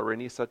wrinkle or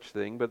any such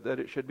thing, but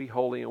that it should be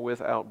holy and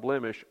without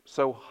blemish.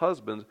 So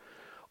husbands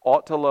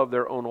ought to love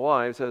their own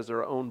wives as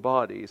their own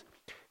bodies.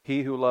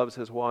 He who loves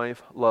his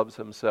wife loves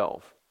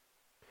himself.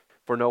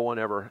 For no one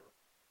ever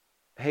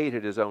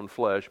hated his own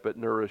flesh, but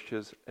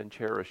nourishes and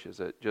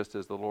cherishes it, just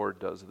as the Lord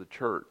does the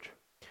church.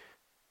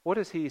 What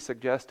is he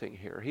suggesting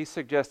here? He's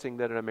suggesting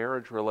that in a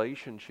marriage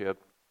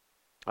relationship,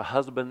 a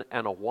husband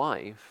and a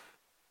wife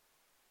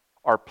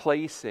are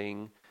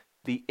placing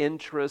the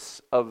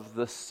interests of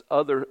the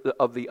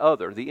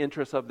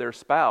interests of their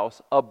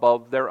spouse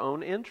above their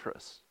own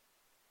interests.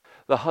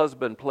 The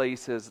husband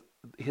places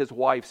his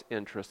wife's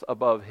interest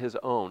above his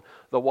own.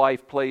 The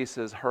wife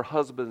places her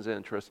husband's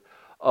interest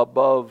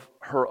above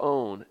her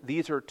own.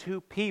 These are two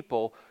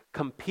people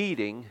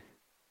competing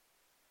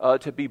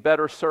to be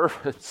better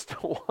servants to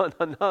one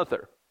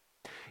another.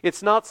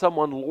 It's not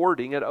someone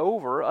lording it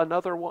over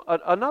another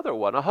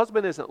one. A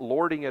husband isn't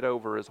lording it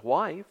over his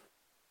wife.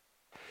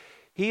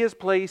 He is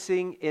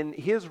placing, in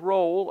his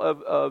role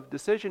of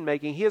decision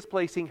making, he is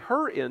placing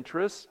her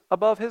interests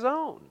above his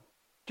own,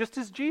 just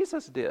as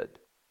Jesus did.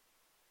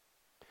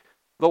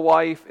 The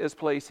wife is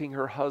placing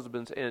her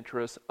husband's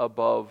interests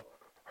above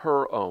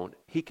her own.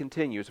 He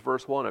continues,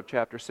 verse 1 of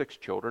chapter 6,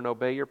 children,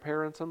 obey your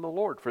parents in the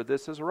Lord, for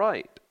this is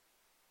right.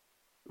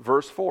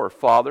 Verse 4,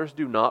 fathers,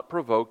 do not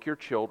provoke your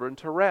children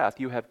to wrath.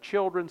 You have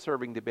children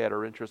serving the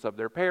better interests of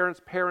their parents,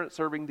 parents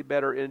serving the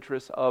better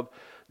interests of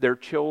their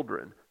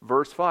children.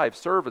 Verse 5,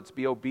 servants,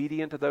 be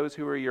obedient to those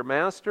who are your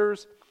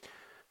masters.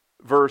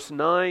 Verse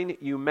 9,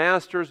 you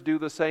masters do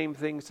the same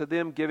things to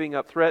them, giving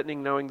up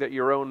threatening, knowing that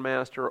your own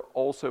master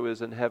also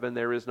is in heaven.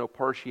 There is no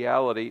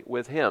partiality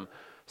with him.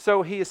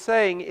 So he is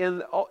saying in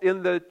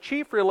the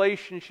chief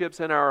relationships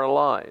in our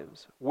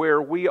lives,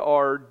 where we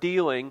are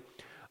dealing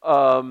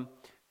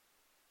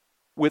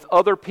with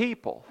other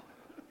people,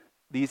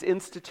 these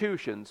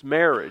institutions,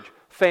 marriage,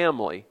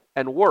 family,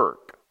 and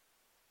work,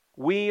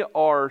 we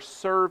are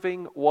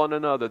serving one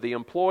another. The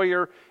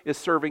employer is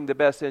serving the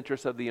best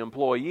interest of the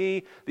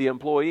employee. The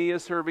employee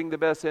is serving the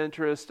best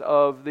interest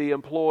of the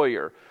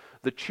employer.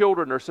 The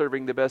children are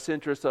serving the best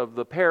interest of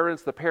the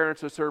parents. The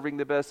parents are serving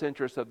the best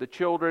interest of the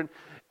children.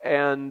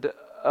 And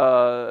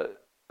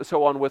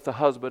so on with the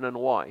husband and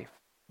wife.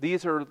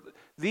 These are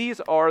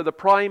the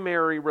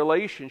primary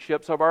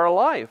relationships of our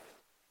life.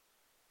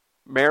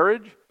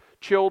 Marriage,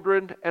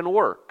 children, and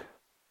work.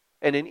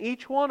 And in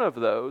each one of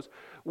those,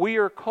 we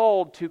are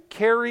called to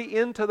carry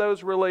into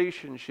those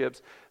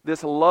relationships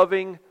this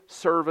loving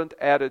servant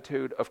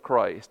attitude of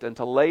Christ and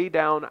to lay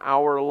down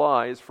our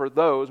lives for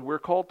those we're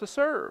called to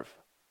serve.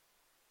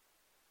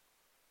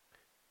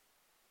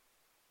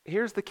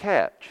 Here's the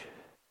catch.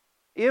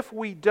 If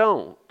we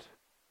don't,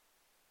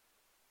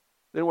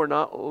 then we're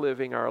not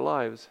living our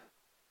lives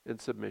in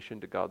submission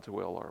to God's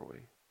will, are we?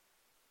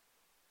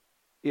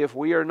 If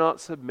we are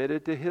not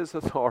submitted to His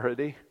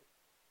authority,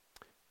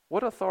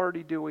 what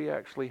authority do we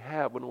actually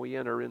have when we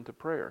enter into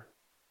prayer?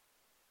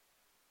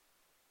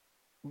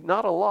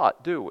 Not a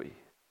lot, do we?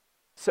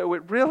 So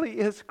it really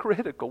is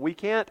critical. We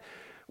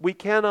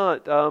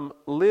cannot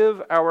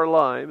live our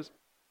lives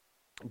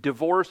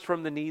divorced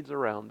from the needs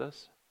around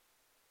us.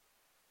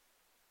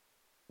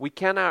 We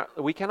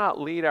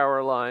cannot lead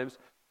our lives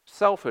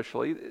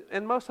selfishly,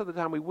 and most of the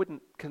time we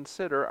wouldn't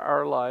consider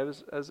our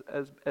lives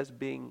as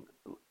being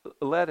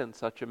led in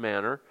such a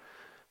manner.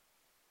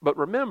 But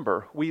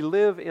remember, we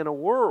live in a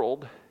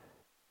world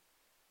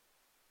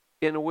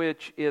in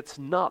which it's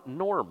not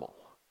normal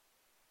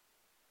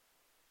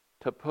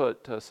to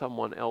put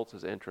someone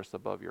else's interest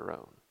above your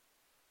own.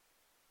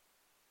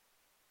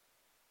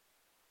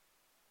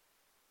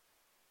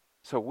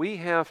 So we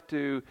have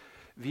to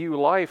view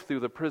life through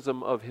the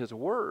prism of His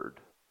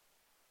Word,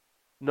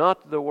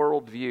 not the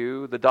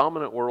worldview, the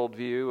dominant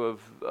worldview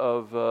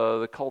of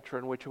the culture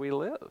in which we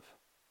live.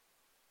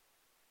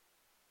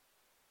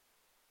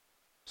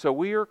 So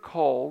we are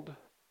called,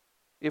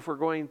 if we're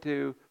going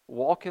to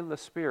walk in the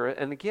Spirit,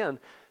 and again,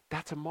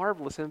 that's a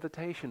marvelous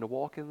invitation to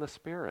walk in the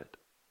Spirit.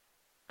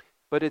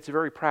 But it's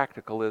very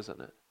practical,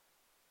 isn't it?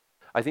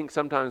 I think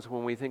sometimes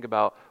when we think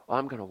about, well,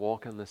 I'm going to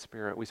walk in the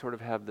Spirit, we sort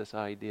of have this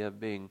idea of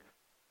being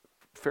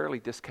fairly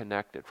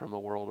disconnected from the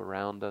world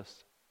around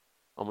us,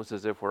 almost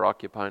as if we're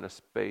occupying a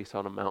space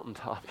on a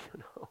mountaintop,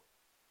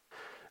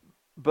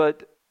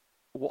 But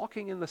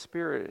walking in the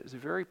Spirit is a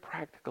very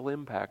practical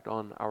impact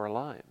on our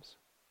lives.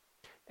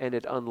 And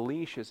it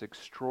unleashes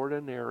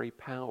extraordinary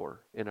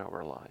power in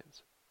our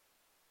lives.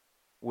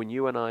 When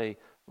you and I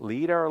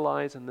lead our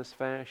lives in this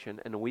fashion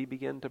and we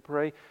begin to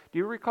pray, do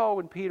you recall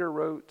when Peter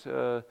wrote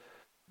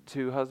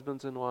to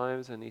husbands and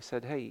wives and he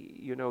said, hey,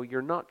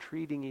 you're not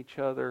treating each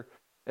other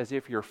as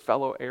if you're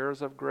fellow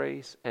heirs of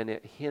grace, and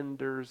it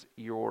hinders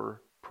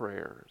your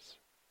prayers.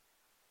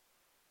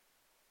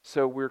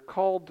 So we're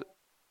called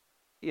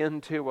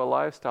into a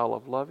lifestyle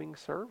of loving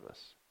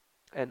service.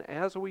 And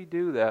as we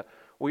do that,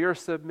 we are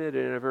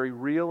submitted in a very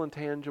real and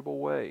tangible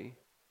way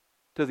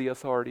to the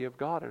authority of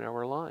God in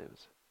our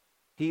lives.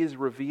 He is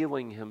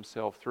revealing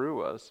Himself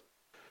through us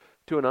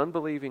to an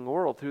unbelieving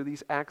world through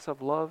these acts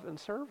of love and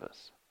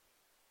service.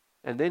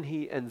 And then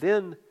He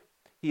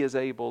is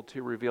able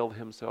to reveal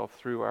Himself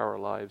through our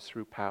lives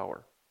through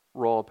power,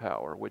 raw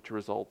power, which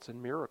results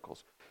in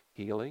miracles,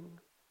 healing,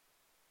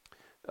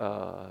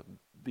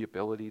 the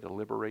ability to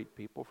liberate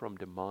people from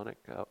demonic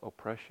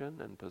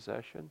oppression and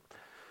possession.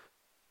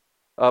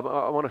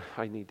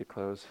 I need to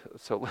close,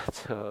 so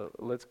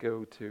let's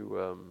go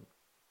to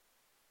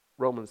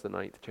Romans the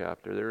 9th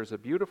chapter. There is a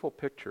beautiful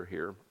picture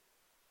here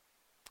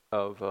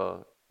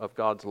of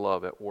God's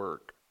love at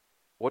work,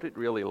 what it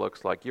really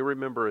looks like. You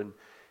remember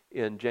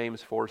in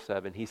James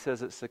 4:7, he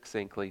says it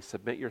succinctly: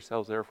 submit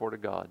yourselves therefore to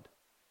God,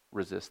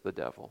 resist the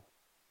devil,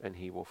 and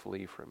he will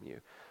flee from you.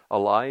 A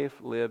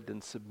life lived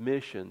in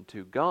submission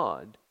to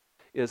God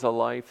is a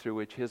life through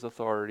which His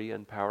authority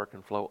and power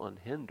can flow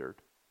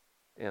unhindered.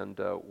 And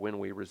when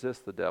we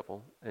resist the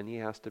devil, and he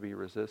has to be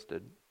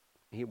resisted,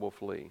 he will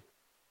flee.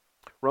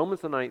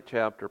 Romans the 9th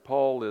chapter,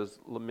 Paul is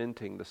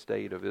lamenting the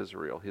state of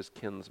Israel, his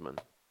kinsmen,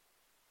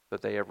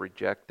 that they have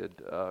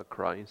rejected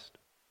Christ,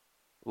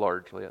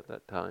 largely at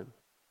that time.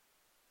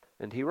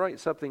 And he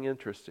writes something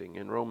interesting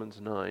in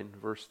Romans 9,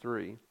 verse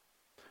 3.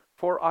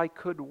 For I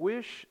could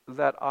wish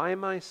that I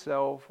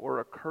myself were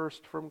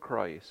accursed from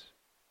Christ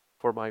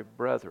for my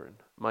brethren,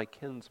 my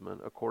kinsmen,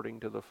 according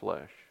to the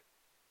flesh.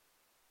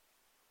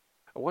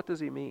 What does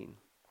he mean?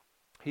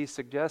 He's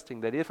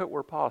suggesting that if it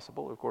were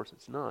possible, of course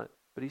it's not,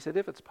 but he said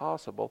if it's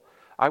possible,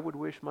 I would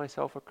wish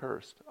myself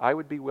accursed. I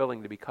would be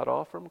willing to be cut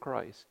off from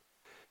Christ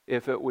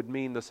if it would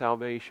mean the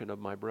salvation of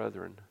my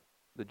brethren,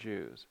 the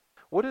Jews.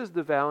 What is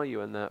the value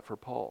in that for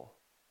Paul?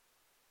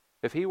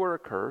 If he were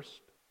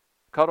accursed,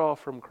 cut off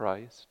from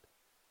Christ,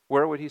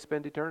 where would he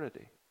spend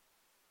eternity?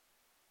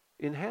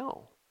 In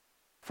hell.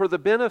 For the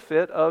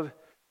benefit of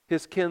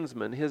his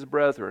kinsmen, his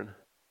brethren,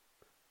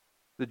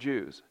 the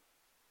Jews.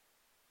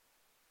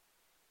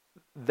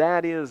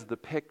 That is the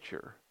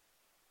picture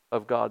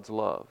of God's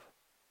love.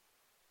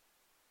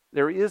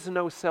 There is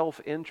no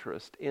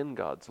self-interest in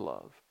God's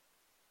love.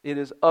 It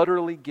is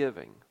utterly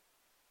giving.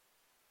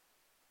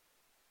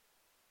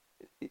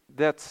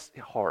 That's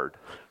hard.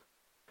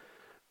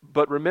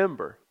 But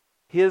remember,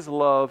 His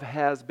love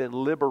has been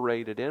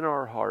liberated in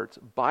our hearts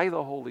by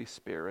the Holy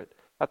Spirit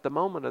at the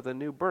moment of the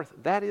new birth.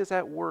 That is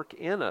at work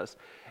in us.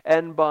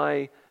 And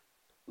by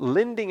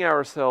lending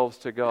ourselves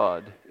to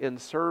God in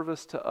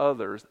service to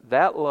others,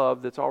 that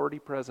love that's already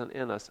present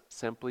in us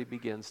simply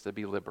begins to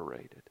be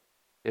liberated.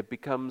 It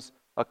becomes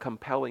a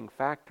compelling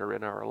factor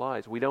in our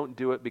lives. We don't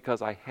do it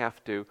because I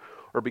have to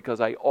or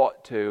because I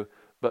ought to,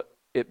 but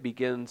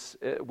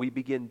we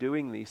begin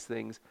doing these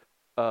things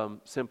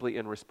simply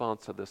in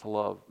response to this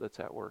love that's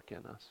at work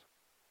in us.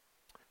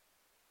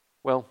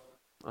 Well,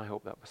 I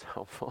hope that was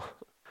helpful.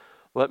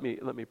 Let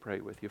me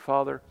pray with you.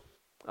 Father,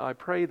 I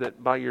pray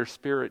that by your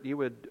Spirit you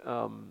would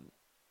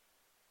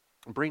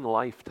bring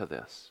life to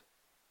this.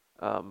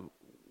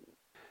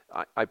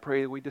 I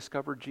pray that we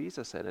discover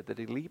Jesus in it, that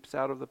He leaps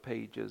out of the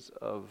pages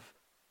of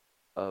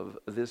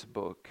this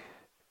book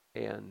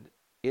and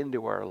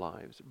into our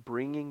lives,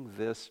 bringing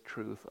this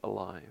truth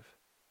alive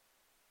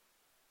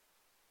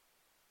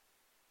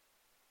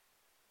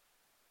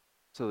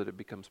so that it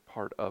becomes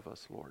part of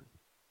us, Lord,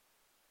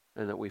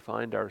 and that we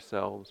find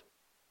ourselves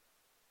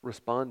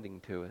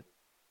responding to it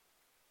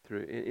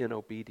through in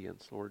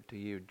obedience, Lord, to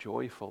you,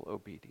 joyful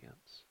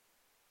obedience,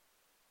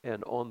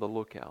 and on the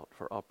lookout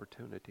for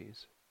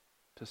opportunities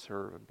to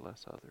serve and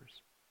bless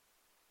others.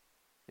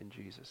 In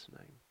Jesus'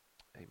 name,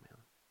 amen.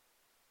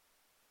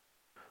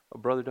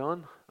 Brother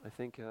Don, I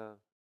think...